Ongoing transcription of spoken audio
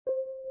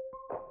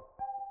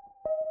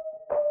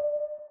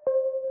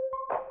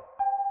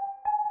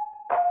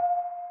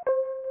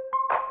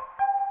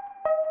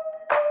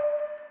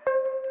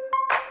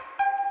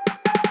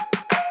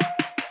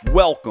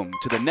Welcome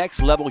to the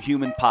Next Level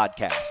Human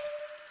podcast.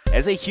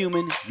 As a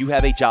human, you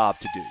have a job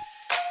to do.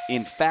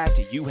 In fact,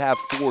 you have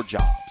 4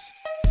 jobs: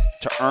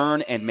 to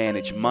earn and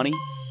manage money,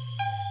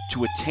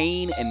 to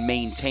attain and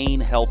maintain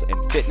health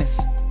and fitness,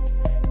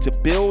 to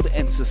build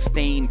and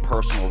sustain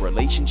personal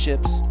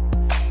relationships,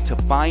 to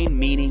find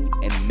meaning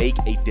and make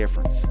a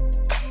difference.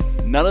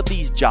 None of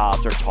these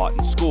jobs are taught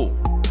in school,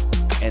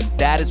 and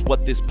that is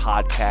what this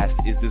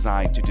podcast is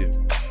designed to do: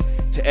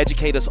 to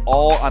educate us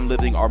all on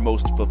living our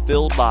most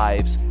fulfilled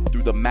lives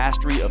through the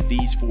mastery of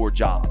these 4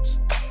 jobs.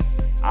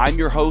 I'm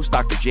your host,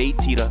 Dr. Jade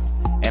Tita,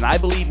 and I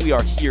believe we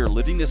are here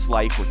living this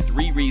life for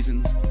 3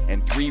 reasons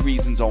and 3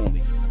 reasons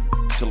only: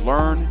 to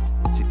learn,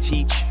 to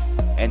teach,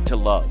 and to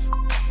love.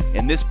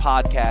 In this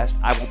podcast,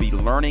 I will be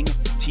learning,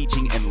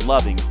 teaching, and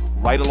loving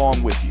right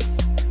along with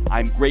you.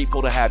 I'm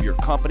grateful to have your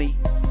company.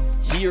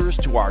 Here's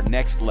to our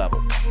next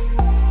level.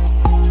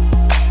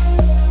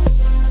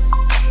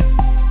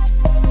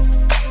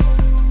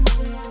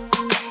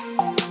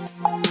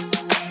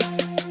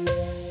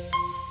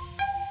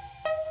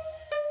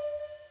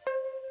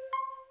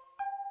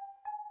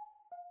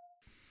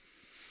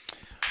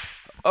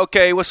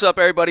 Okay, what's up,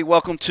 everybody?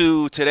 Welcome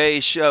to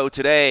today's show.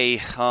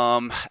 Today,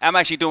 I'm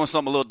actually doing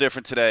something a little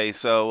different today,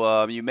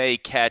 so you may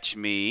catch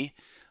me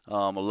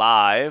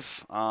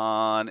live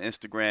on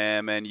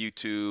Instagram and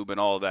YouTube and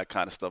all of that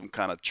kind of stuff. I'm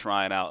kind of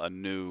trying out a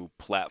new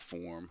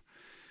platform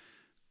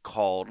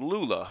called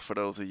Lula, for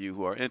those of you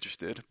who are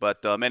interested.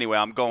 But anyway,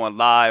 I'm going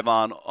live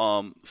on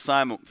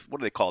what do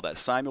they call that?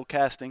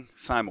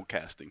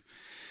 Simulcasting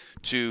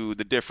to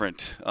the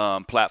different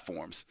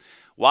platforms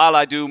while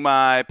I do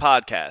my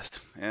podcast.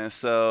 And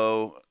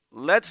so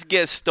let's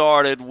get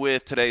started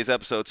with today's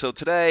episode. So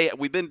today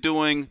we've been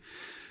doing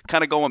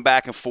kind of going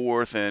back and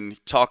forth and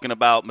talking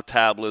about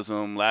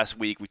metabolism. Last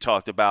week we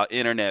talked about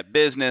internet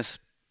business.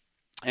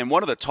 And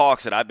one of the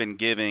talks that I've been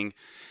giving,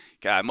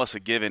 I must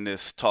have given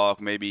this talk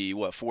maybe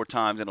 4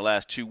 times in the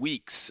last 2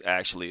 weeks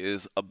actually,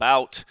 is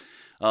about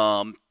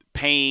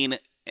pain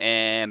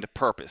and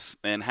purpose,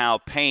 and how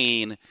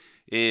pain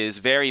is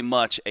very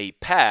much a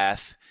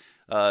path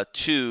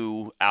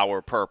to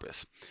our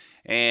purpose.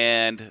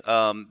 And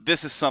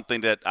this is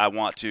something that I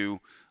want to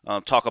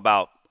talk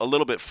about a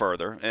little bit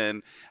further.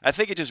 And I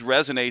think it just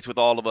resonates with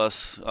all of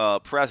us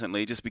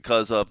presently, just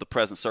because of the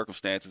present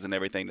circumstances and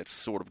everything that's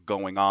sort of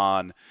going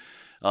on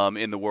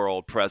in the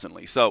world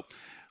presently. So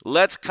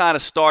let's kind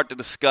of start the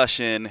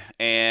discussion.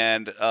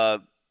 And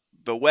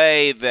the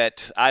way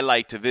that I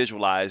like to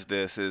visualize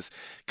this is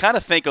kind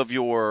of think of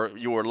your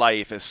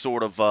life as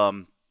sort of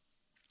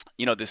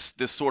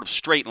this sort of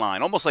straight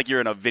line, almost like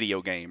you're in a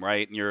video game,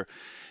 right? And you're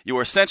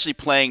essentially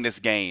playing this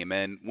game.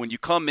 And when you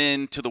come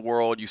into the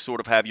world, you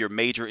sort of have your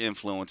major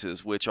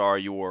influences, which are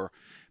your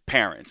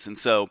parents. And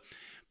so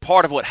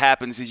part of what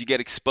happens is you get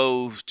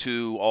exposed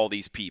to all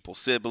these people,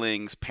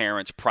 siblings,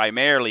 parents,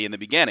 primarily in the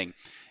beginning.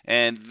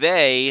 And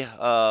they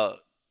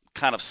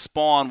kind of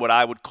spawn what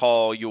I would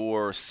call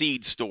your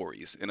seed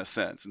stories, in a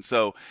sense. And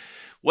so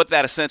what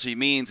that essentially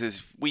means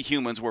is we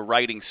humans were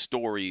writing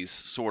stories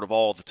sort of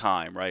all the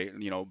time, right?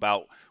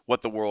 About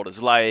what the world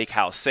is like,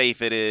 how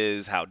safe it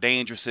is, how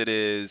dangerous it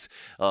is,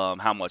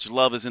 how much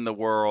love is in the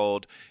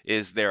world,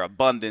 is there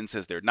abundance,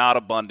 is there not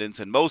abundance?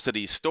 And most of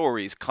these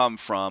stories come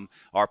from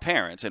our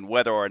parents, and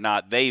whether or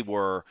not they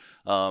were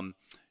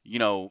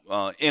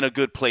in a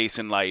good place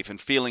in life and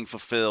feeling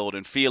fulfilled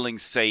and feeling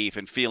safe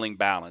and feeling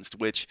balanced,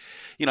 which,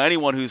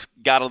 anyone who's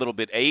got a little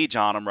bit age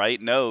on them, right,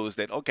 knows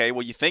that, okay,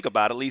 well, you think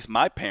about it, at least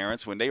my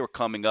parents, when they were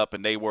coming up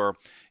and they were,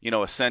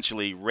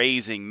 essentially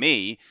raising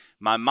me.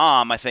 My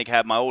mom, I think,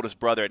 had my oldest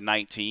brother at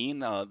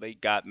 19. They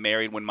got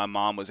married when my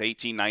mom was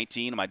 18,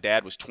 19, and my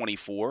dad was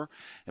 24.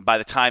 And by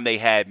the time they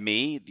had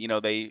me,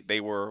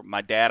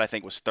 my dad, I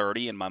think, was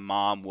 30, and my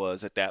mom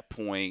was at that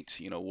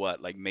point,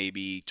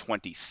 maybe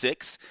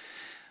 26.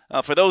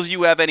 For those of you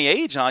who have any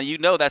age on,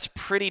 that's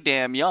pretty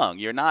damn young.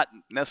 You're not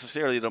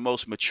necessarily the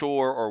most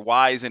mature or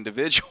wise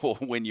individual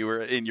when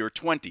you're in your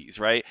 20s,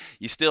 right?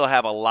 You still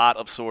have a lot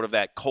of sort of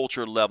that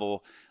culture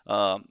level,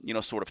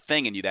 sort of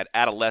thing in you, that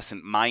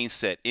adolescent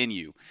mindset in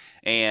you.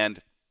 And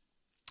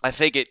I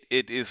think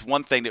it is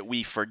one thing that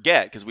we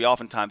forget, because we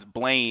oftentimes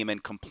blame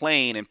and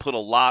complain and put a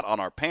lot on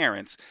our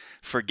parents,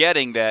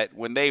 forgetting that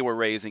when they were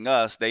raising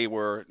us, they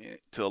were,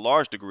 to a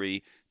large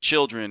degree,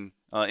 children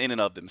in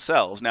and of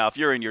themselves. Now, if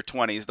you're in your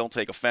 20s, don't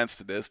take offense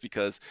to this,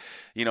 because,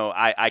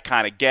 I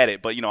kind of get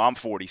it. But, I'm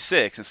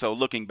 46. And so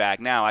looking back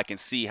now, I can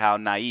see how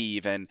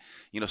naive and,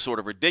 sort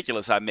of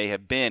ridiculous I may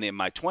have been in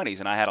my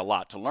 20s. And I had a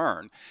lot to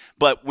learn.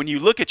 But when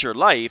you look at your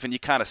life and you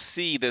kind of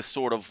see this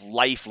sort of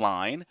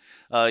lifeline,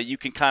 you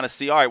can kind of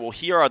see, all right, well,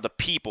 here are the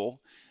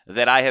people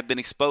that I have been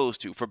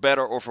exposed to, for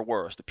better or for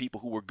worse, the people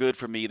who were good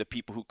for me, the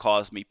people who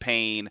caused me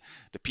pain,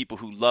 the people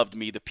who loved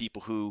me, the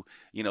people who,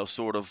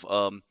 sort of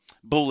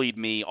bullied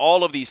me,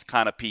 all of these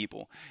kind of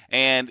people.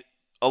 And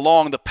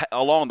along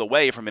the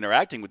way from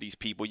interacting with these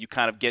people, you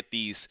kind of get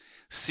these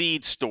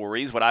seed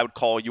stories, what I would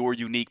call your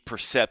unique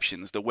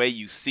perceptions, the way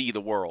you see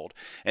the world.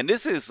 And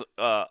this is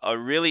a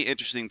really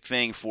interesting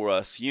thing for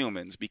us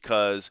humans,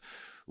 because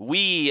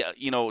we,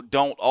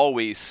 don't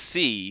always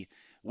see.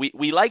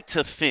 We like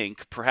to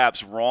think,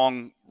 perhaps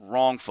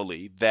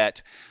wrongfully,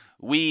 that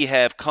we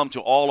have come to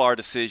all our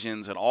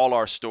decisions and all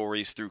our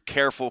stories through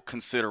careful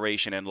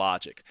consideration and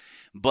logic.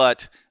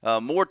 But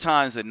more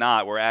times than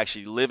not, we're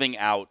actually living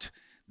out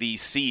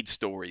these seed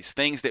stories,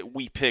 things that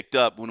we picked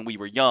up when we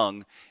were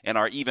young and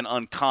are even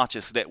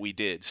unconscious that we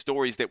did,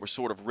 stories that were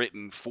sort of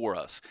written for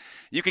us.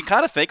 You can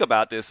kind of think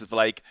about this as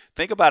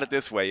think about it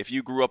this way. If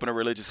you grew up in a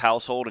religious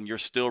household and you're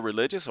still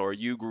religious, or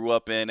you grew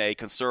up in a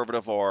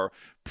conservative or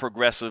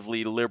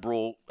progressively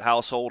liberal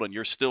household and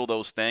you're still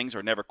those things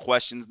or never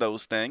questions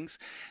those things,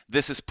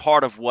 this is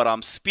part of what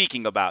I'm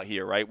speaking about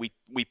here, right?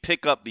 We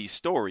pick up these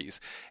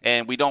stories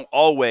and we don't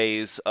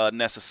always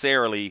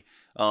necessarily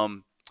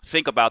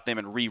think about them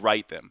and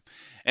rewrite them.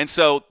 And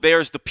so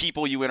there's the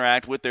people you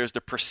interact with, there's the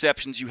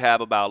perceptions you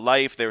have about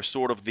life, there's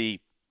sort of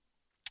the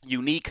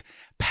unique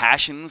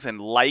passions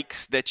and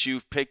likes that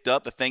you've picked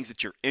up, the things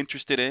that you're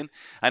interested in.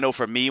 I know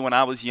for me, when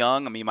I was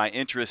young, my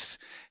interests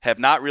have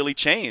not really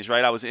changed,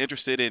 right? I was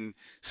interested in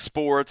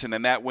sports, and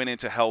then that went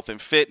into health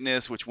and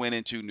fitness, which went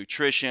into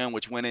nutrition,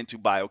 which went into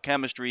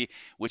biochemistry,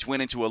 which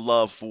went into a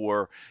love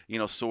for,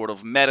 sort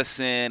of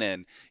medicine.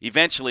 And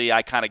eventually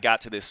I kind of got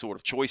to this sort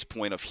of choice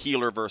point of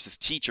healer versus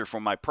teacher for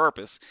my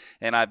purpose.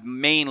 And I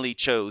mainly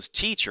chose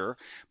teacher,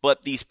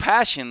 but these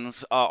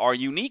passions are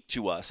unique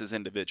to us as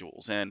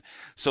individuals. And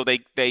so they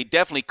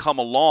definitely come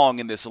along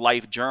in this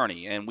life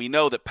journey. And we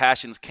know that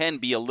passions can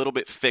be a little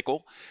bit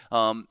fickle,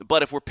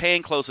 but if we're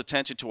paying close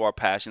attention to our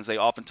passions, they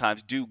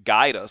oftentimes do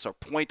guide us or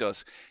point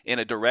us in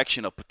a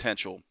direction of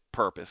potential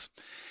purpose.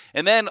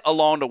 And then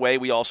along the way,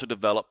 we also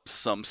develop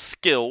some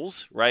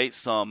skills, right?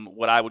 Some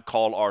what I would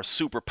call our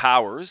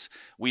superpowers.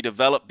 We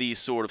develop these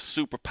sort of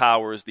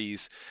superpowers,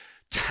 these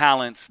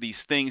talents,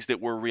 these things that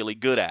we're really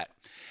good at.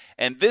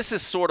 And this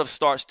is sort of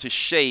starts to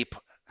shape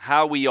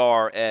how we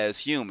are as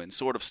humans,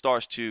 sort of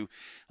starts to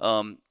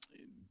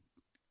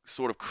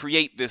sort of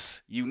create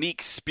this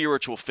unique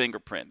spiritual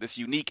fingerprint, this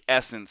unique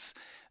essence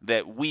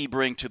that we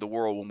bring to the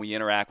world when we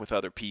interact with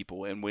other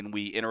people and when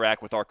we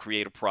interact with our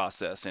creative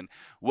process and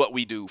what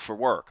we do for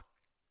work.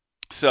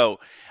 So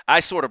I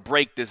sort of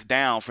break this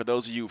down. For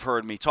those of you who've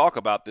heard me talk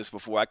about this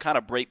before, I kind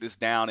of break this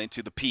down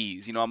into the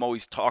P's. I'm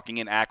always talking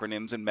in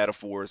acronyms and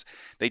metaphors.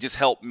 They just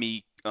help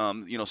me,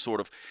 sort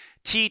of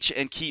teach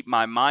and keep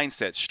my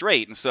mindset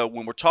straight. And so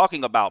when we're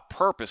talking about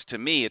purpose, to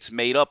me, it's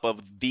made up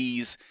of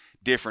these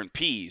different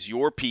P's: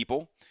 your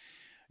people,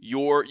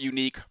 your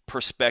unique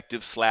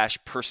perspective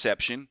 /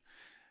 perception,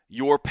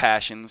 your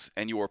passions,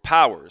 and your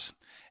powers.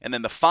 And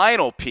then the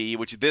final P,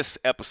 which this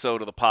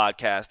episode of the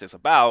podcast is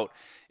about,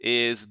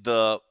 is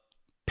the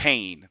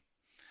pain.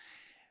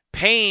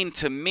 Pain,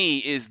 to me,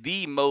 is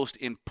the most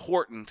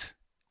important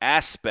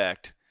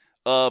aspect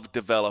of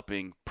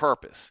developing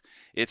purpose.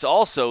 It's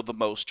also the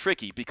most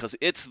tricky because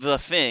it's the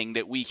thing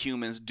that we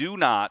humans do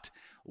not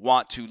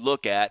want to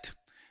look at,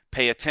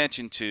 pay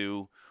attention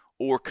to,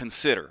 or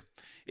consider.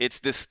 It's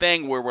this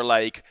thing where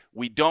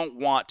we don't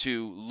want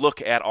to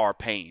look at our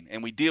pain,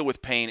 and we deal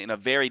with pain in a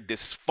very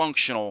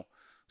dysfunctional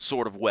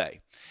sort of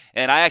way.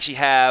 And I actually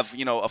have,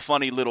 a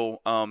funny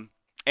little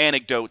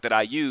anecdote that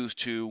I use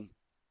to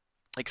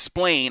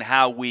explain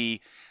how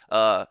we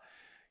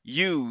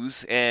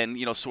use and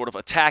sort of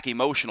attack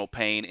emotional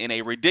pain in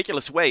a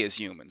ridiculous way as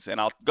humans.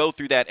 And I'll go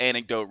through that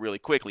anecdote really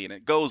quickly, and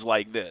it goes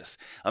like this.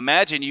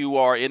 Imagine you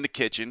are in the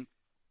kitchen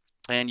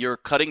and you're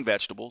cutting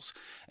vegetables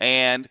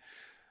and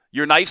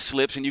your knife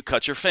slips and you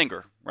cut your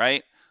finger,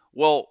 right?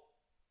 Well,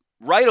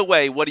 right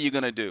away, what are you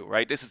going to do,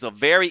 right? This is a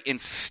very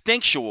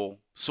instinctual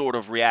sort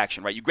of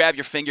reaction, right? You grab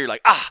your finger, you're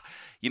like,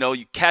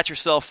 you catch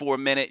yourself for a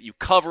minute, you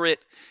cover it,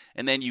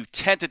 and then you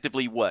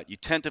tentatively what? You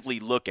tentatively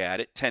look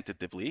at it,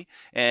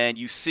 and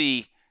you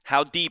see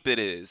how deep it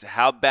is,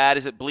 how bad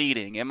is it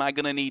bleeding, am I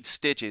going to need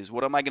stitches,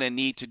 what am I going to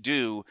need to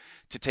do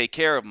to take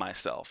care of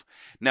myself?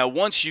 Now,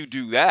 once you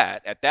do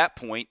that, at that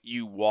point,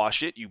 you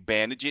wash it, you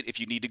bandage it. If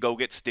you need to go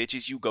get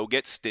stitches, you go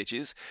get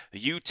stitches.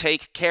 You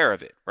take care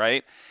of it,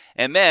 right?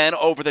 And then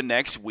over the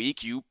next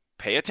week, you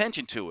pay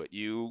attention to it.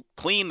 You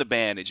clean the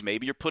bandage.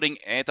 Maybe you're putting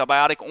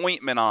antibiotic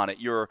ointment on it.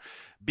 You're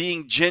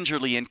being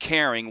gingerly and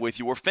caring with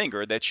your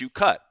finger that you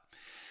cut.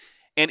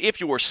 And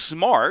if you're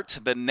smart,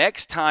 the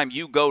next time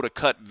you go to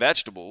cut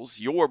vegetables,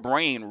 your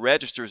brain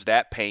registers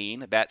that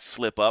pain, that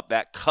slip up,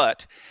 that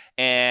cut,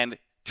 and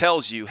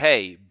tells you,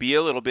 hey, be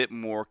a little bit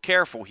more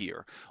careful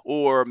here.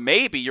 Or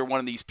maybe you're one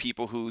of these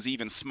people who's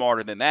even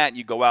smarter than that, and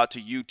you go out to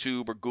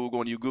YouTube or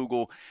Google and you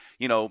Google,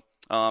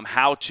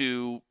 how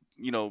to,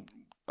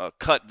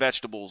 cut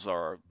vegetables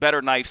or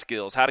better knife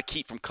skills, how to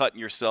keep from cutting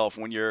yourself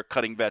when you're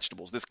cutting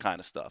vegetables, this kind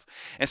of stuff.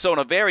 And so in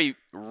a very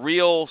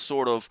real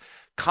sort of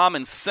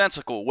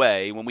commonsensical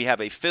way, when we have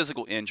a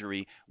physical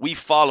injury, we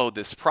follow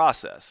this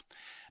process.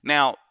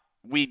 Now,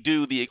 we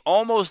do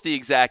almost the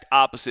exact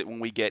opposite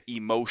when we get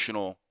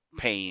emotional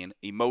pain,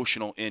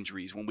 emotional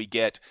injuries, when we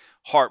get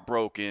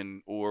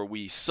heartbroken or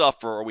we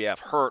suffer or we have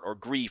hurt or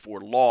grief or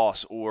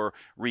loss or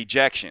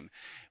rejection.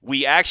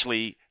 We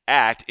actually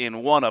act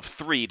in one of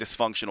three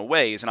dysfunctional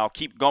ways. And I'll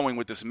keep going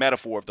with this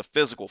metaphor of the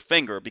physical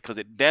finger because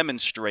it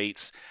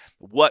demonstrates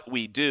what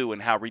we do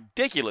and how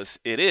ridiculous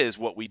it is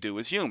what we do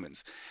as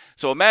humans.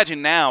 So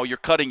imagine now you're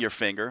cutting your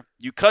finger.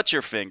 You cut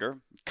your finger,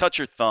 cut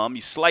your thumb,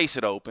 you slice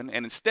it open,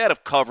 and instead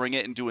of covering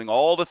it and doing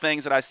all the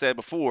things that I said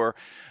before,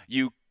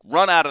 you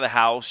run out of the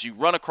house, you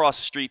run across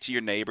the street to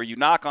your neighbor, you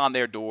knock on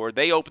their door,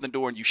 they open the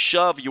door, and you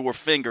shove your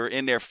finger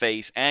in their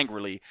face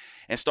angrily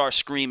and start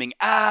screaming,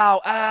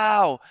 "Ow,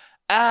 ow,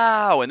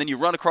 ow," and then you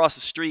run across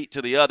the street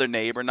to the other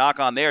neighbor, knock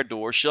on their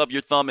door, shove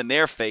your thumb in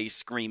their face,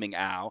 screaming,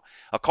 "Ow."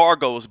 A car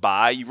goes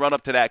by, you run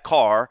up to that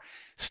car,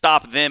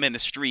 stop them in the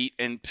street,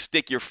 and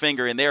stick your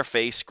finger in their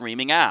face,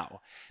 screaming,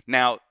 "Ow."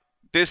 Now,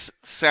 this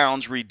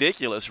sounds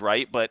ridiculous,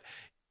 right? But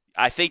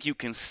I think you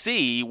can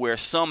see where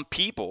some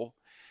people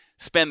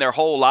spend their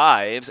whole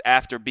lives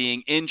after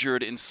being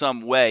injured in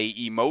some way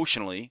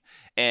emotionally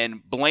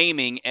and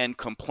blaming and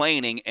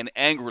complaining and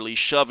angrily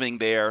shoving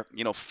their,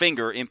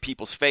 finger in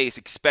people's face,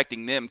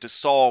 expecting them to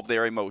solve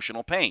their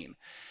emotional pain.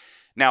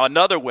 Now,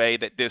 another way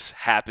that this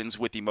happens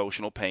with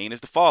emotional pain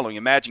is the following.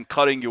 Imagine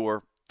cutting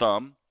your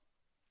thumb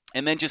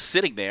and then just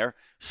sitting there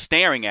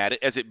staring at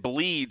it as it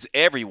bleeds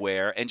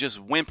everywhere and just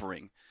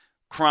whimpering,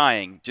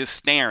 crying, just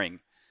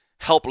staring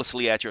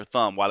helplessly at your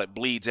thumb while it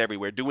bleeds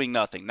everywhere, doing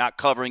nothing, not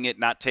covering it,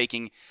 not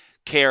taking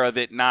care of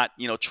it, not,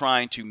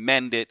 trying to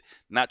mend it,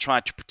 not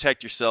trying to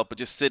protect yourself, but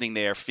just sitting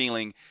there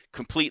feeling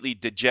completely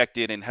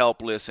dejected and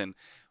helpless and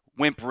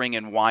whimpering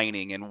and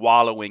whining and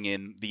wallowing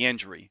in the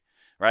injury,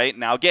 right?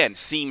 Now, again,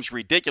 seems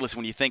ridiculous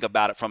when you think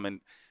about it from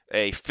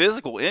a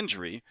physical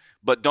injury,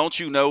 but don't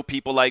you know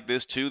people like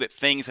this too, that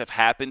things have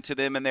happened to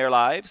them in their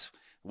lives?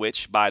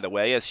 Which, by the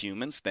way, as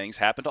humans, things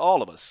happen to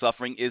all of us.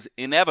 Suffering is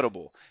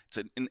inevitable. It's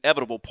an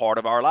inevitable part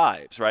of our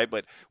lives, right?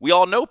 But we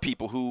all know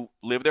people who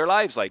live their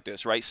lives like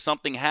this, right?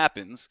 Something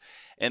happens,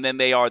 and then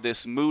they are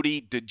this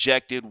moody,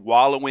 dejected,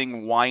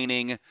 wallowing,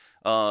 whining,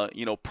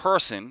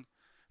 person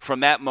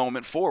from that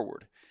moment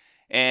forward.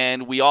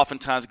 And we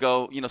oftentimes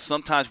go,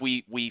 sometimes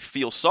we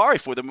feel sorry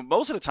for them, but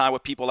most of the time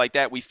with people like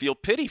that, we feel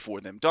pity for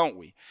them, don't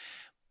we?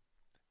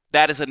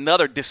 That is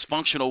another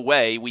dysfunctional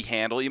way we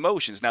handle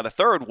emotions. Now, the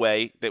third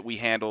way that we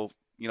handle,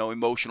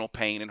 emotional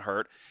pain and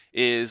hurt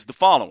is the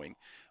following.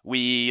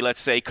 We,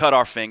 let's say, cut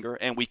our finger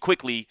and we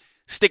quickly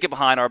stick it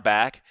behind our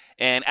back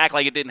and act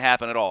like it didn't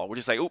happen at all. We're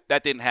just like, oop,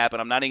 that didn't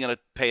happen. I'm not even going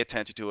to pay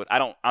attention to it.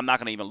 I'm not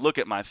going to even look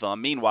at my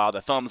thumb. Meanwhile,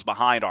 the thumb's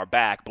behind our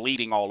back,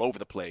 bleeding all over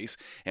the place.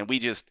 And we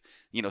just,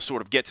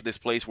 sort of get to this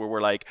place where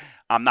we're like,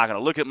 I'm not going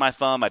to look at my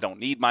thumb. I don't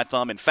need my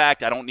thumb. In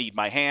fact, I don't need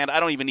my hand. I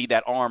don't even need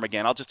that arm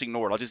again. I'll just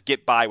ignore it. I'll just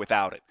get by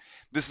without it.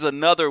 This is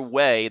another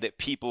way that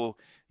people,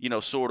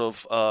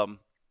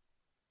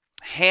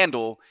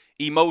 handle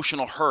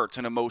emotional hurts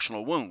and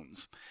emotional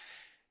wounds.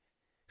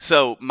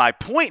 So my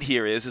point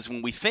here is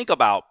when we think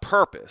about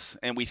purpose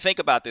and we think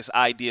about this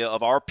idea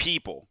of our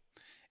people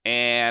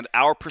and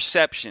our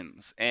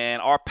perceptions and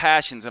our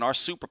passions and our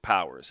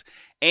superpowers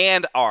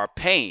and our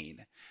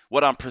pain,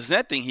 what I'm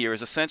presenting here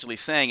is essentially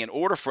saying in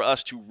order for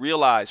us to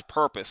realize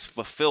purpose,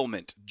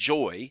 fulfillment,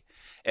 joy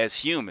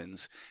as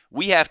humans,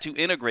 we have to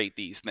integrate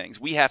these things.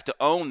 We have to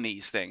own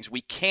these things.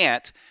 We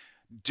can't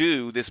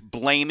do this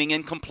blaming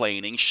and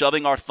complaining,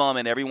 shoving our thumb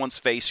in everyone's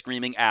face,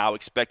 screaming, "Ow,"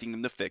 expecting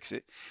them to fix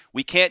it.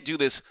 We can't do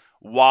this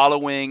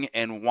wallowing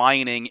and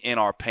whining in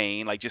our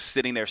pain, like just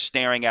sitting there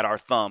staring at our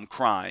thumb,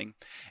 crying.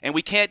 And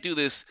we can't do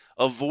this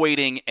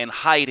avoiding and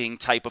hiding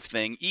type of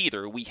thing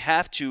either. We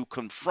have to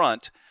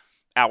confront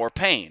our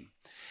pain.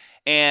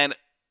 And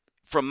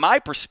from my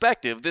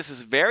perspective, this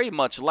is very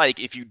much like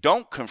if you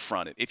don't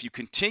confront it, if you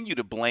continue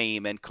to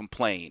blame and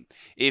complain,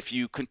 if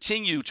you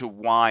continue to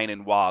whine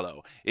and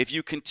wallow, if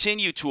you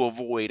continue to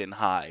avoid and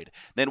hide,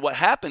 then what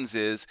happens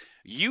is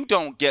you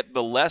don't get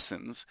the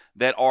lessons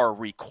that are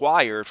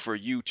required for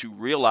you to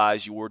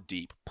realize your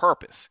deep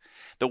purpose.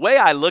 The way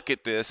I look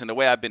at this and the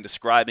way I've been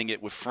describing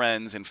it with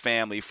friends and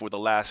family for the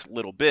last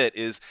little bit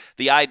is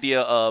the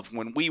idea of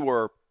when we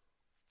were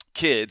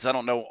kids. I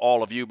don't know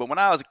all of you, but when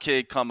I was a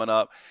kid coming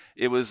up,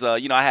 it was, I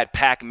had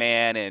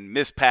Pac-Man and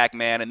Miss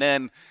Pac-Man, and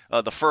then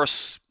the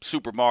first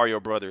Super Mario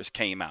Brothers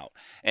came out.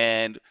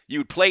 And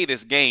you'd play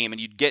this game,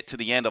 and you'd get to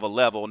the end of a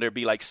level, and there'd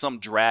be like some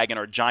dragon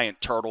or giant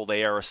turtle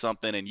there or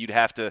something, and you'd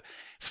have to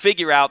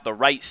figure out the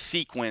right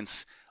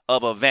sequence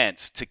of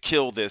events to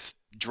kill this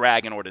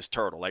dragon or this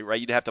turtle. Like, right?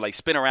 You'd have to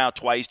spin around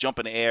twice, jump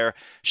in the air,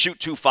 shoot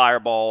 2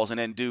 fireballs, and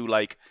then do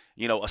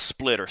a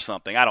split or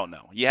something. I don't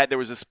know. There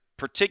was this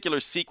particular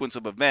sequence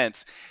of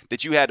events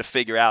that you had to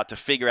figure out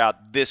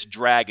this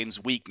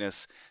dragon's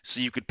weakness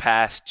so you could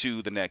pass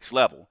to the next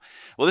level.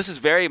 Well, this is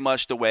very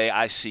much the way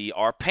I see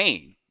our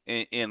pain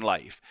in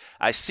life.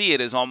 I see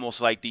it as almost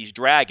like these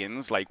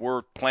dragons, like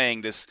we're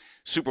playing this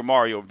Super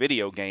Mario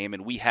video game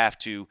and we have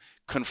to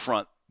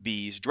confront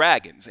these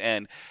dragons.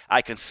 And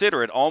I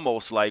consider it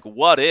almost like,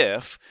 what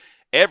if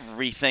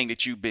everything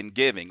that you've been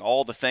giving,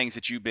 all the things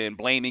that you've been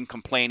blaming,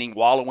 complaining,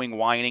 wallowing,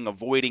 whining,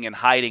 avoiding, and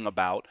hiding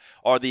about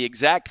are the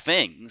exact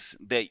things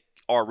that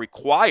are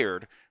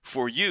required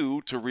for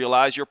you to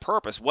realize your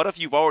purpose? What if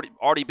you've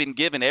already been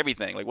given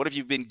everything? Like, what if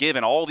you've been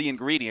given all the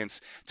ingredients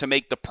to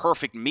make the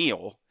perfect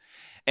meal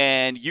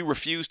and you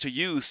refuse to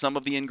use some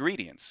of the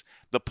ingredients?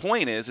 The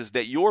point is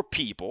that your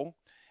people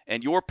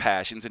and your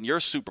passions and your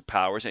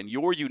superpowers and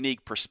your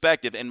unique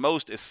perspective and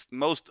most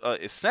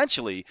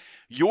essentially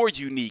your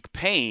unique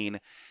pain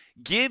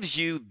gives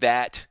you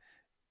that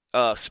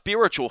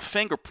spiritual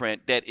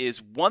fingerprint that is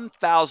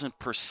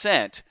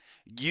 1,000%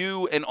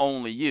 you and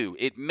only you.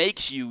 It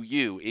makes you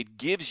you. It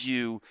gives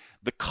you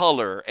the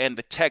color and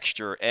the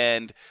texture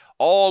and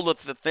all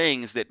of the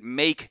things that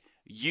make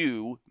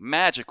you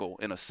magical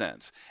in a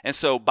sense. And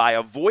so by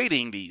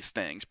avoiding these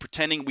things,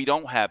 pretending we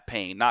don't have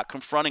pain, not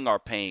confronting our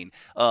pain,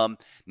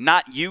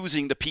 not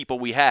using the people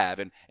we have.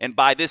 And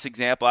by this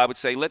example, I would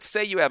say, let's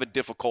say you have a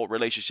difficult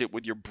relationship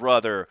with your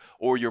brother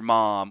or your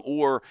mom,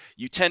 or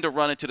you tend to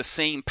run into the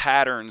same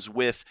patterns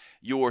with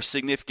your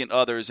significant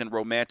others and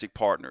romantic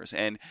partners.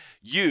 And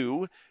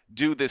you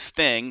do this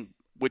thing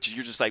which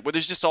you're just like, well,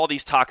 there's just all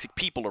these toxic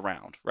people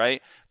around,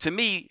 right? To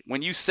me,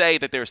 when you say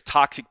that there's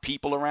toxic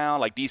people around,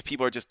 like these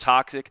people are just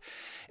toxic,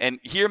 and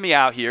hear me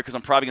out here because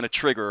I'm probably going to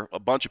trigger a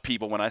bunch of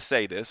people when I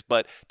say this,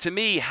 but to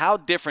me, how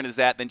different is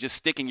that than just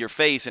sticking your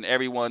face in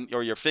everyone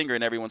or your finger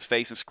in everyone's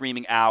face and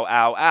screaming, ow,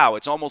 ow, ow?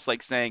 It's almost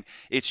like saying,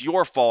 it's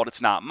your fault,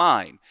 it's not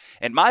mine.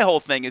 And my whole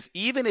thing is,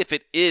 even if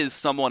it is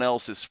someone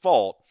else's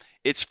fault,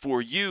 it's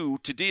for you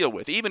to deal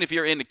with. Even if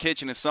you're in the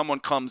kitchen and someone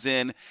comes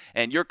in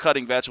and you're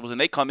cutting vegetables and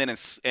they come in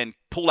and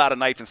pull out a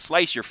knife and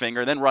slice your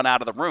finger and then run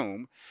out of the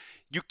room,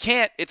 you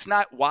can't, it's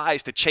not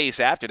wise to chase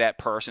after that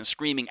person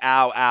screaming,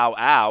 ow, ow,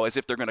 ow, as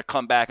if they're going to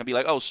come back and be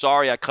like, oh,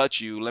 sorry, I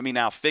cut you. Let me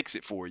now fix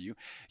it for you.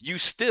 You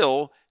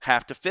still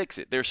have to fix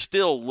it. There's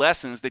still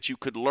lessons that you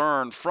could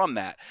learn from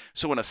that.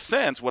 So in a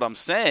sense, what I'm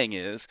saying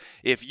is,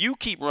 if you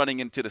keep running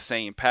into the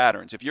same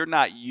patterns, if you're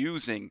not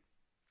using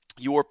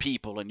your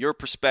people and your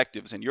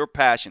perspectives and your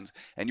passions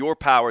and your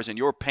powers and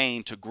your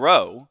pain to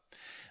grow,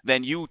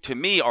 then you, to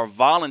me, are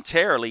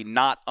voluntarily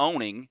not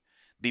owning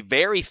the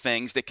very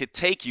things that could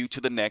take you to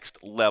the next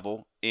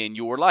level in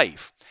your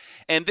life.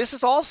 And this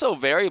is also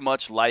very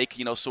much like,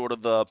 sort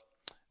of the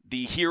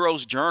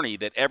hero's journey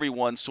that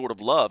everyone sort of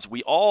loves.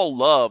 We all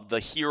love the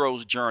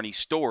hero's journey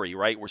story,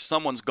 right? Where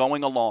someone's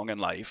going along in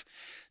life,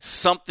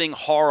 something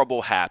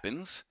horrible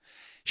happens,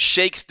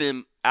 shakes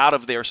them out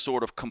of their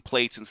sort of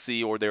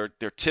complacency or their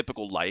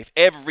typical life.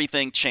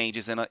 Everything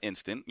changes in an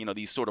instant,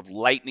 these sort of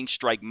lightning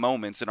strike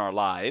moments in our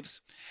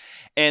lives.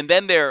 And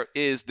then there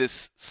is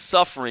this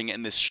suffering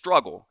and this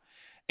struggle.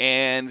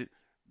 And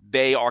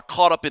they are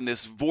caught up in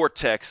this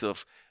vortex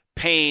of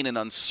pain and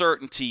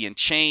uncertainty and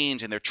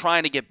change, and they're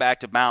trying to get back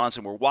to balance.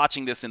 And we're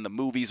watching this in the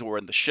movies or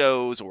in the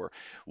shows or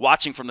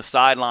watching from the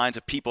sidelines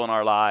of people in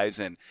our lives.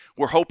 And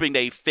we're hoping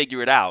they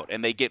figure it out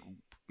and they get,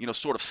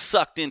 sort of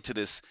sucked into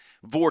this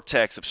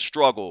vortex of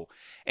struggle.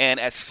 And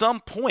at some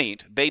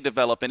point, they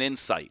develop an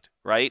insight,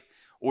 right?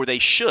 Or they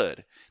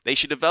should. They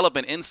should develop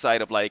an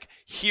insight of like,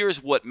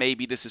 here's what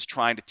maybe this is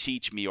trying to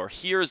teach me, or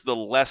here's the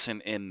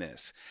lesson in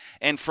this.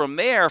 And from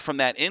there, from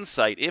that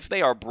insight, if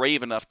they are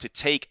brave enough to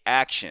take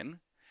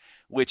action,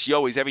 which you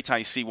always, every time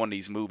you see one of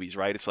these movies,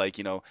 right, it's like,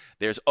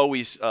 there's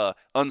always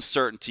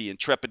uncertainty and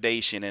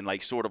trepidation and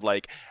like sort of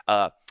like,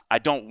 I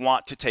don't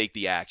want to take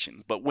the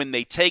action. But when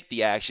they take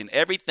the action,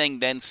 everything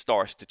then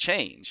starts to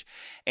change.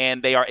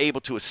 And they are able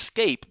to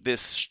escape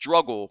this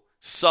struggle,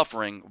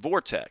 suffering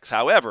vortex.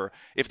 However,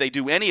 if they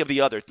do any of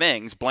the other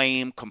things,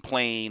 blame,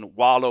 complain,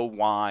 wallow,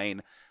 whine,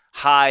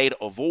 hide,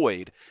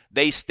 avoid,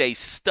 they stay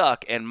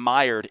stuck and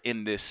mired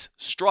in this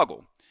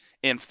struggle.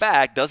 In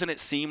fact, doesn't it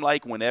seem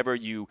like whenever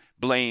you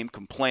blame,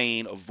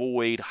 complain,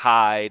 avoid,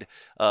 hide,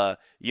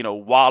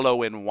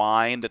 wallow and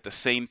whine, that the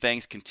same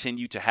things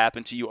continue to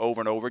happen to you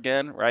over and over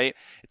again, right?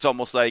 It's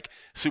almost like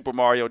Super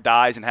Mario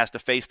dies and has to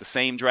face the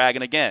same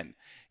dragon again.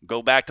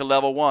 Go back to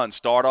level 1,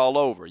 start all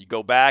over. You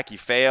go back, you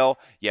fail,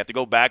 you have to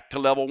go back to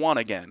level 1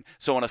 again.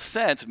 So in a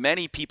sense,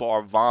 many people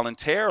are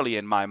voluntarily,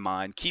 in my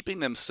mind,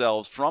 keeping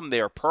themselves from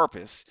their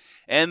purpose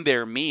and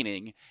their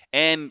meaning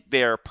and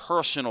their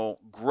personal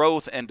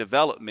growth and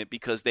development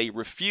because they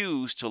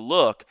refuse to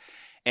look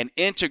and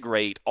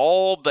integrate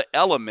all the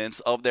elements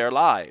of their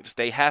lives.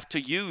 They have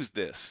to use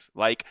this.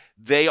 Like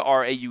they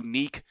are a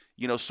unique,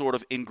 sort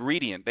of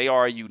ingredient. They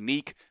are a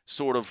unique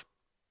sort of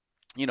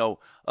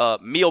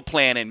meal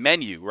plan and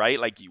menu, right?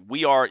 Like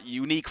we are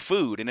unique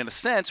food. And in a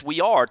sense, we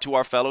are to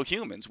our fellow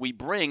humans. We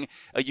bring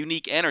a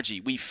unique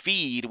energy. We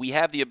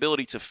have the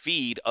ability to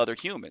feed other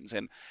humans.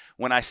 And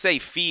when I say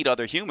feed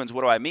other humans,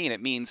 what do I mean?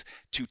 It means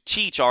to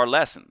teach our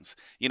lessons.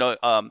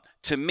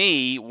 To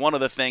me, one of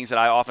the things that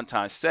I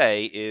oftentimes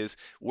say is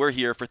we're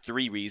here for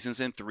 3 reasons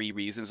and 3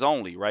 reasons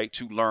only, right?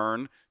 To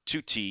learn,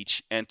 to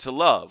teach, and to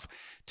love.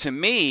 To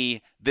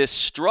me, this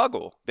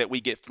struggle that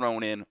we get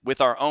thrown in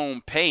with our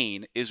own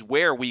pain is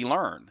where we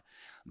learn.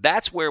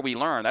 That's where we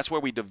learn. That's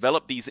where we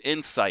develop these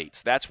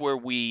insights. That's where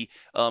we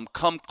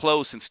come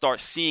close and start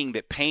seeing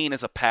that pain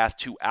is a path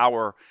to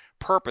our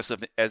purpose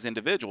as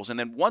individuals. And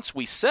then once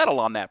we settle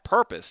on that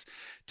purpose,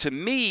 to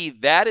me,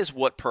 that is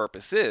what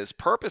purpose is.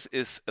 Purpose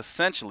is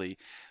essentially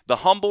the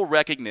humble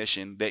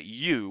recognition that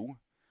you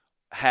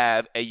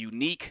have a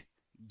unique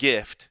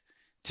gift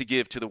to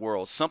give to the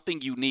world,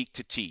 something unique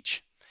to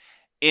teach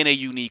in a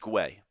unique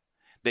way,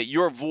 that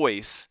your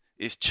voice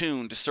is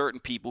tuned to certain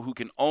people who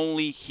can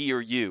only hear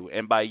you.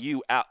 And by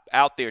you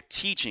out there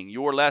teaching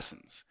your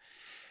lessons,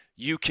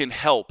 you can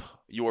help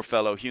your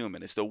fellow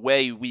human. It's the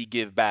way we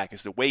give back.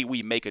 It's the way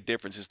we make a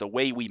difference. It's the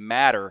way we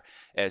matter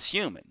as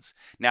humans.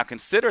 Now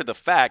consider the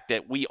fact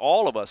that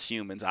all of us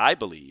humans, I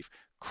believe,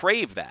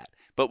 crave that.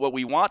 But what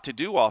we want to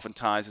do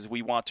oftentimes is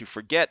we want to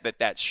forget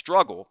that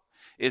struggle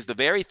is the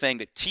very thing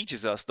that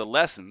teaches us the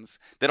lessons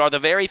that are the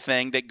very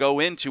thing that go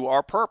into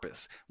our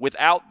purpose.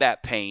 Without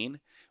that pain,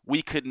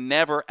 we could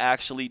never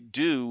actually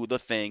do the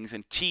things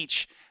and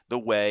teach the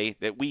way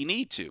that we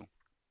need to.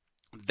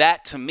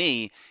 That, to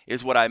me,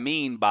 is what I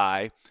mean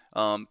by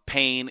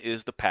pain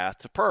is the path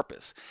to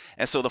purpose.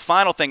 And so the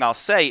final thing I'll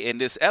say in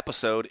this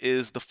episode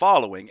is the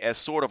following, as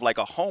sort of like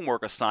a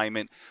homework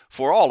assignment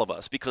for all of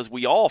us, because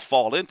we all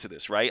fall into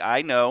this, right?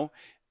 I know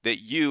that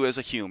you as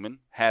a human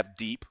have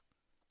deep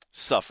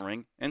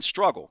suffering and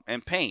struggle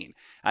and pain.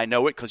 I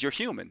know it because you're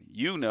human.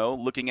 You know,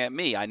 looking at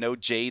me, I know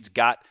Jade's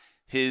got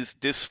his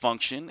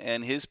dysfunction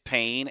and his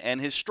pain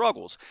and his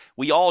struggles.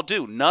 We all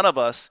do. None of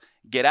us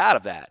get out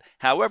of that.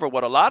 However,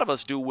 what a lot of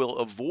us do will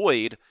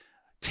avoid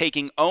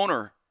taking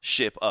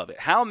ownership of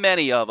it. How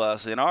many of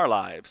us in our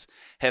lives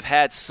have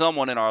had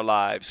someone in our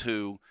lives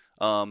who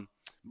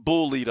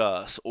bullied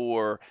us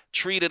or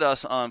treated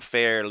us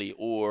unfairly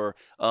or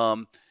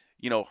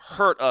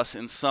hurt us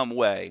in some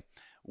way,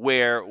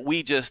 where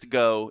we just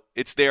go,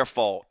 it's their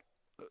fault.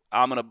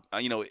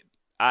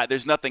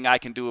 There's nothing I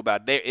can do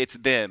about it. It's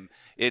them.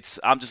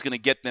 I'm just going to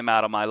get them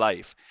out of my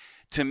life.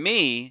 To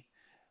me,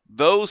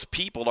 those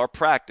people are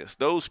practice.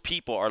 Those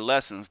people are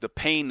lessons. The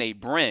pain they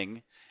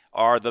bring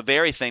are the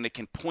very thing that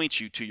can point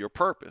you to your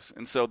purpose.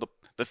 And so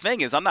the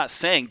thing is, I'm not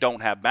saying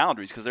don't have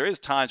boundaries, because there is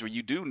times where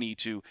you do need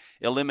to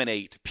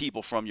eliminate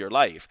people from your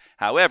life.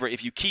 However,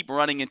 if you keep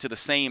running into the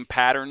same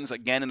patterns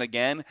again and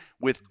again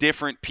with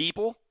different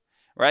people,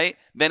 right,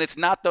 then it's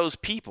not those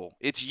people.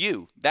 It's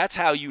you. That's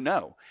how you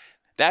know.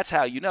 That's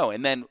how you know.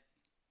 And then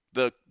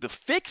the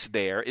fix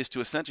there is to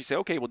essentially say,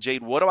 okay, well,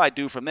 Jade, what do I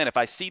do from then? If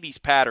I see these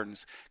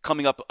patterns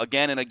coming up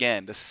again and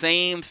again, the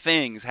same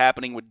things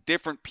happening with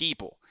different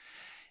people,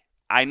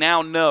 I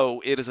now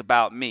know it is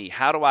about me.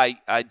 How do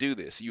I do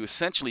this? You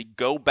essentially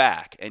go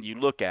back and you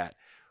look at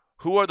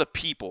who are the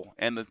people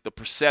and the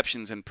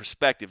perceptions and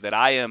perspective that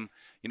I am,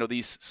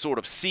 these sort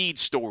of seed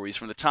stories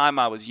from the time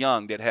I was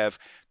young that have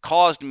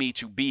caused me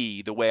to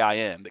be the way I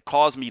am, that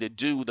caused me to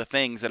do the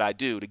things that I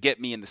do, to get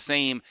me in the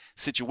same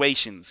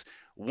situations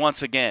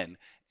once again.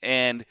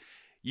 And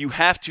you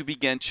have to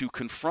begin to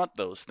confront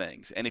those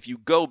things. And if you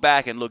go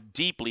back and look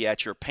deeply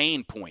at your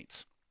pain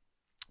points,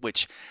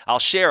 which I'll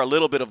share a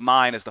little bit of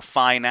mine as the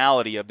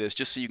finality of this,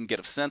 just so you can get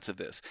a sense of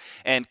this.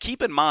 And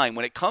keep in mind,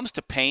 when it comes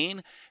to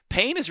pain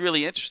is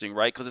really interesting,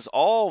 right? Because it's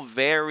all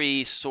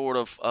very sort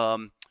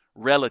of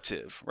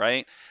relative,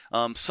 right?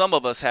 Some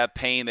of us have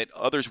pain that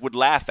others would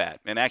laugh at.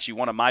 And actually,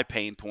 one of my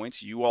pain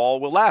points you all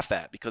will laugh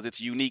at because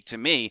it's unique to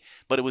me,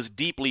 but it was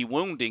deeply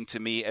wounding to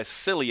me, as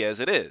silly as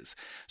it is.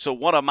 So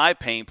one of my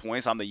pain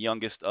points, I'm the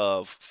youngest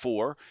of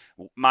 4.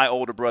 My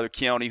older brother,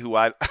 Keone, who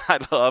I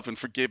love, and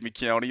forgive me,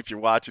 Keone, if you're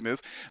watching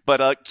this,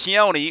 but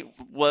Keone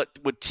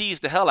would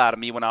tease the hell out of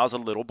me when I was a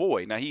little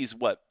boy. Now, he's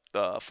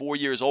 4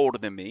 years older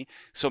than me,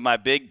 so my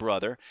big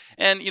brother.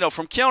 And,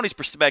 from Keone's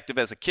perspective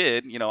as a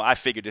kid, I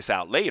figured this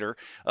out later,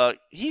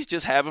 he's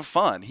just having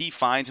fun. He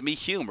finds me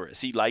humorous.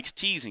 He likes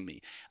teasing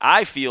me.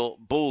 I feel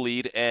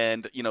bullied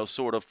and,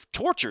 sort of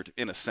tortured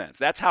in a sense.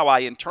 That's how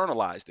I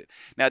internalized it.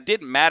 Now, it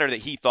didn't matter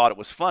that he thought it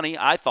was funny.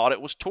 I thought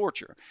it was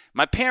torture.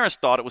 My parents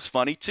thought it was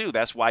funny, too.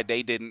 That's why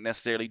they didn't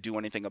necessarily do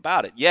anything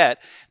about it.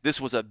 Yet, this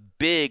was a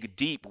big,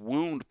 deep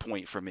wound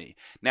point for me.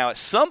 Now, at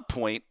some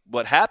point,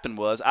 what happened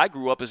was I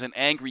grew up as an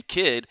angry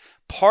kid,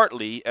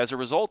 partly as a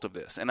result of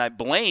this. And I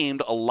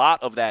blamed a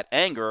lot of that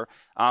anger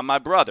on my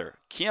brother,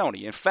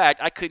 Keone. In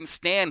fact, I couldn't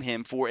stand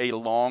him for a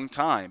long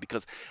time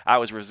because I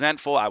was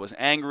resentful, I was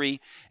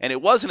angry. And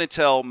it wasn't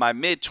until my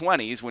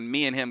mid-20s when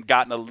me and him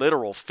got in a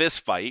literal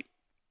fist fight,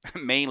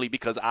 mainly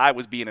because I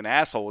was being an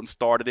asshole and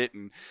started it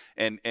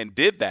and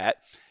did that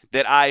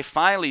I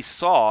finally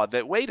saw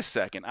that, wait a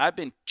second, I've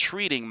been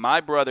treating my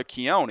brother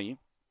Keone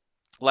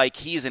like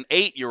he's an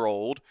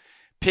 8-year-old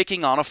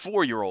picking on a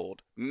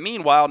 4-year-old.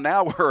 Meanwhile,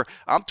 now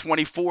I'm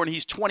 24 and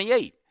he's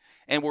 28.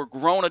 And we're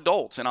grown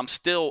adults, and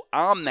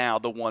I'm now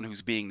the one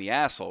who's being the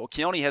asshole.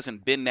 Keone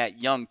hasn't been that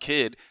young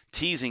kid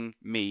teasing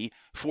me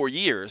for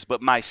years,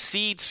 but my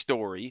seed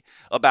story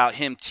about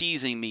him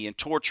teasing me and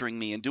torturing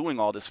me and doing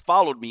all this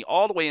followed me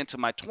all the way into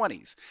my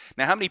 20s.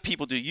 Now, how many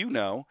people do you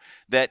know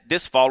that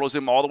this follows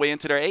them all the way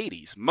into their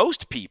 80s?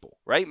 Most people,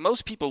 right?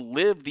 Most people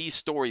live these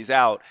stories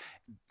out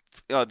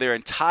their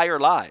entire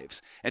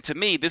lives. And to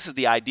me, this is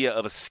the idea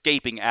of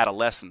escaping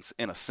adolescence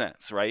in a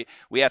sense, right?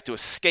 We have to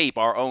escape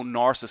our own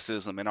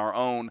narcissism and our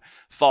own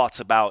thoughts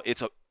about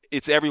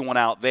it's everyone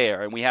out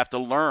there. And we have to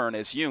learn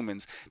as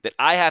humans that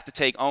I have to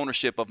take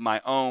ownership of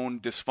my own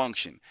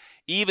dysfunction,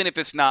 even if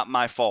it's not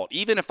my fault.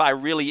 Even if I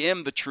really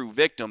am the true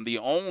victim, the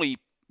only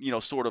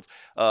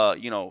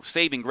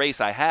saving grace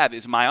I have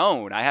is my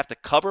own. I have to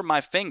cover my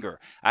finger.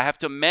 I have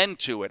to mend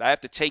to it. I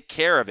have to take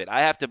care of it. I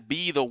have to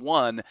be the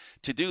one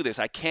to do this.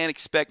 I can't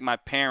expect my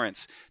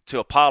parents to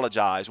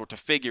apologize or to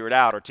figure it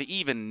out or to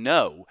even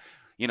know.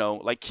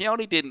 Like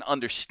Keone didn't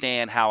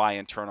understand how I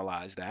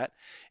internalized that.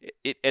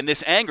 And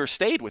this anger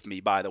stayed with me,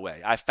 by the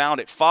way. I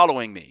found it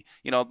following me.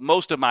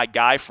 Most of my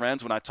guy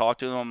friends, when I talk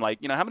to them, I'm like,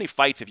 how many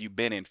fights have you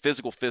been in,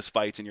 physical fist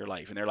fights in your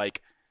life? And they're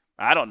like,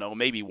 I don't know,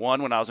 maybe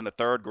one when I was in the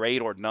third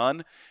grade or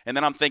none. And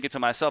then I'm thinking to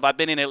myself, I've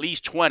been in at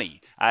least 20.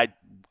 I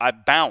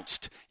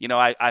bounced.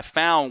 I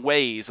found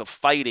ways of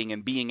fighting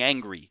and being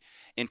angry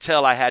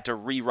until I had to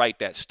rewrite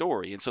that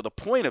story. And so the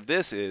point of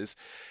this is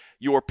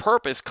your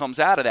purpose comes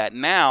out of that.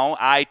 Now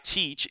I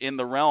teach in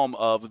the realm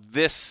of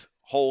this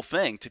whole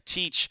thing, to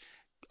teach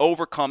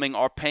overcoming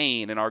our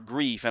pain and our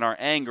grief and our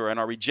anger and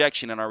our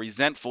rejection and our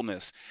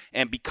resentfulness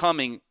and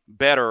becoming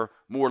better,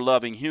 more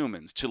loving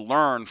humans, to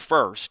learn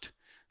first,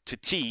 to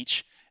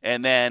teach,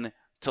 and then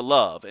to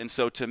love. And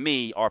so to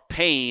me, our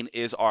pain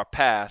is our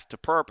path to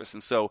purpose.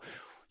 And so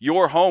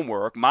your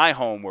homework, my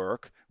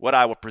homework, what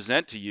I will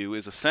present to you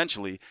is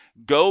essentially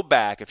go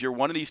back. If you're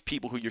one of these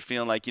people who you're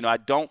feeling like,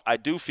 I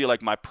do feel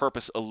like my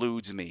purpose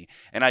eludes me.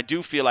 And I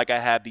do feel like I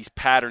have these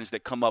patterns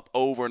that come up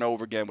over and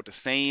over again with the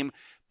same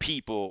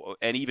people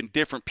and even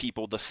different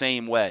people the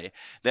same way,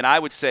 then I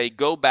would say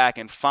go back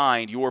and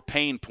find your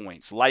pain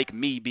points, like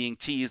me being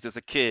teased as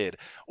a kid,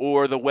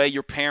 or the way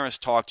your parents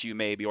talked to you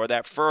maybe, or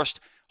that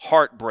first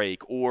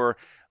heartbreak, or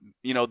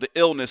the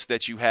illness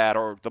that you had,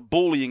 or the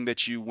bullying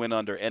that you went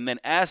under, and then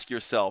ask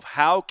yourself,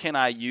 how can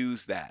I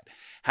use that?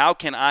 How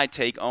can I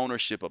take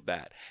ownership of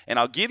that? And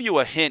I'll give you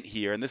a hint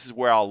here, and this is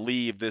where I'll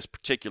leave this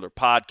particular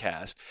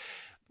podcast.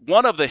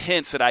 One of the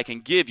hints that I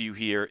can give you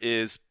here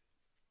is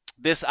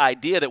this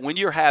idea that when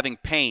you're having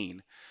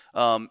pain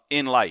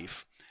in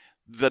life,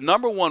 the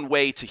number one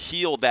way to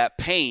heal that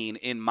pain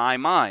in my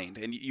mind,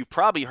 and you've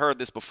probably heard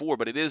this before,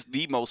 but it is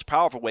the most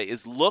powerful way,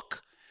 is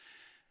look,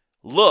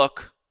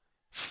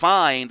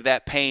 find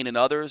that pain in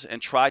others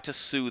and try to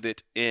soothe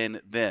it in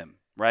them,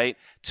 right?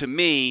 To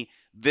me,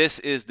 this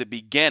is the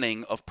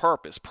beginning of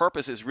purpose.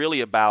 Purpose is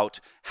really about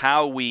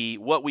what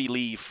we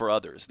leave for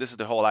others. This is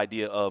the whole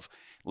idea of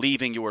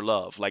leaving your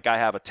love. Like I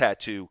have a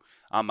tattoo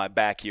on my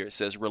back here. It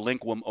says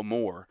relinquum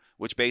amor,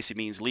 which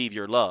basically means leave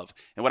your love.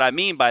 And what I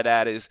mean by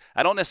that is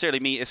I don't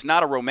necessarily mean it's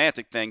not a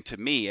romantic thing to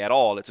me at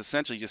all. It's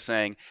essentially just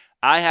saying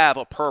I have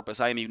a purpose.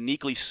 I am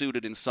uniquely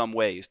suited in some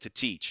ways to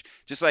teach.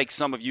 Just like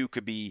some of you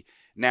could be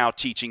now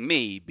teaching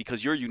me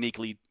because you're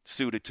uniquely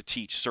suited to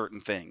teach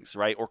certain things,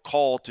 right? Or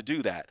called to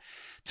do that.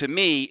 To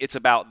me, it's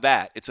about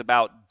that. It's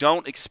about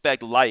don't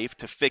expect life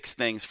to fix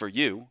things for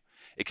you.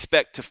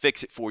 Expect to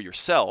fix it for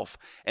yourself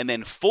and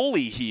then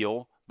fully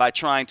heal by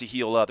trying to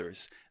heal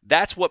others.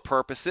 That's what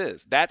purpose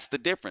is. That's the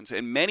difference.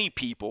 And many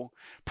people,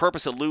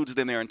 purpose eludes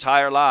them their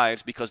entire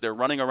lives because they're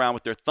running around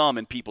with their thumb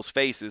in people's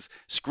faces,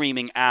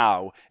 screaming,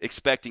 ow,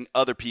 expecting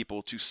other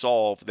people to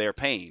solve their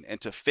pain and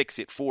to fix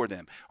it for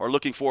them, or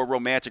looking for a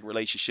romantic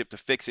relationship to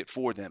fix it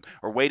for them,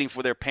 or waiting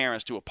for their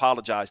parents to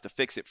apologize to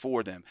fix it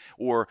for them,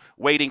 or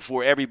waiting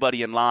for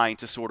everybody in line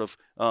to sort of,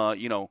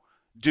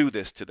 do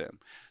this to them.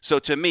 So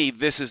to me,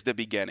 this is the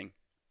beginning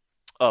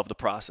of the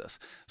process.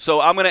 So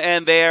I'm going to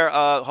end there.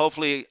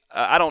 Hopefully,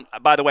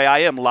 by the way, I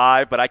am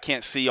live, but I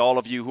can't see all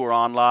of you who are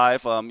on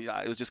live.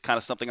 It was just kind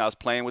of something I was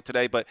playing with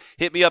today, but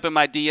hit me up in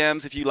my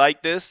DMs if you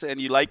like this and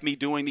you like me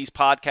doing these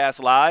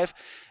podcasts live,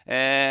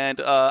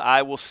 and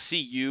I will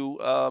see you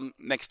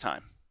next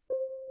time.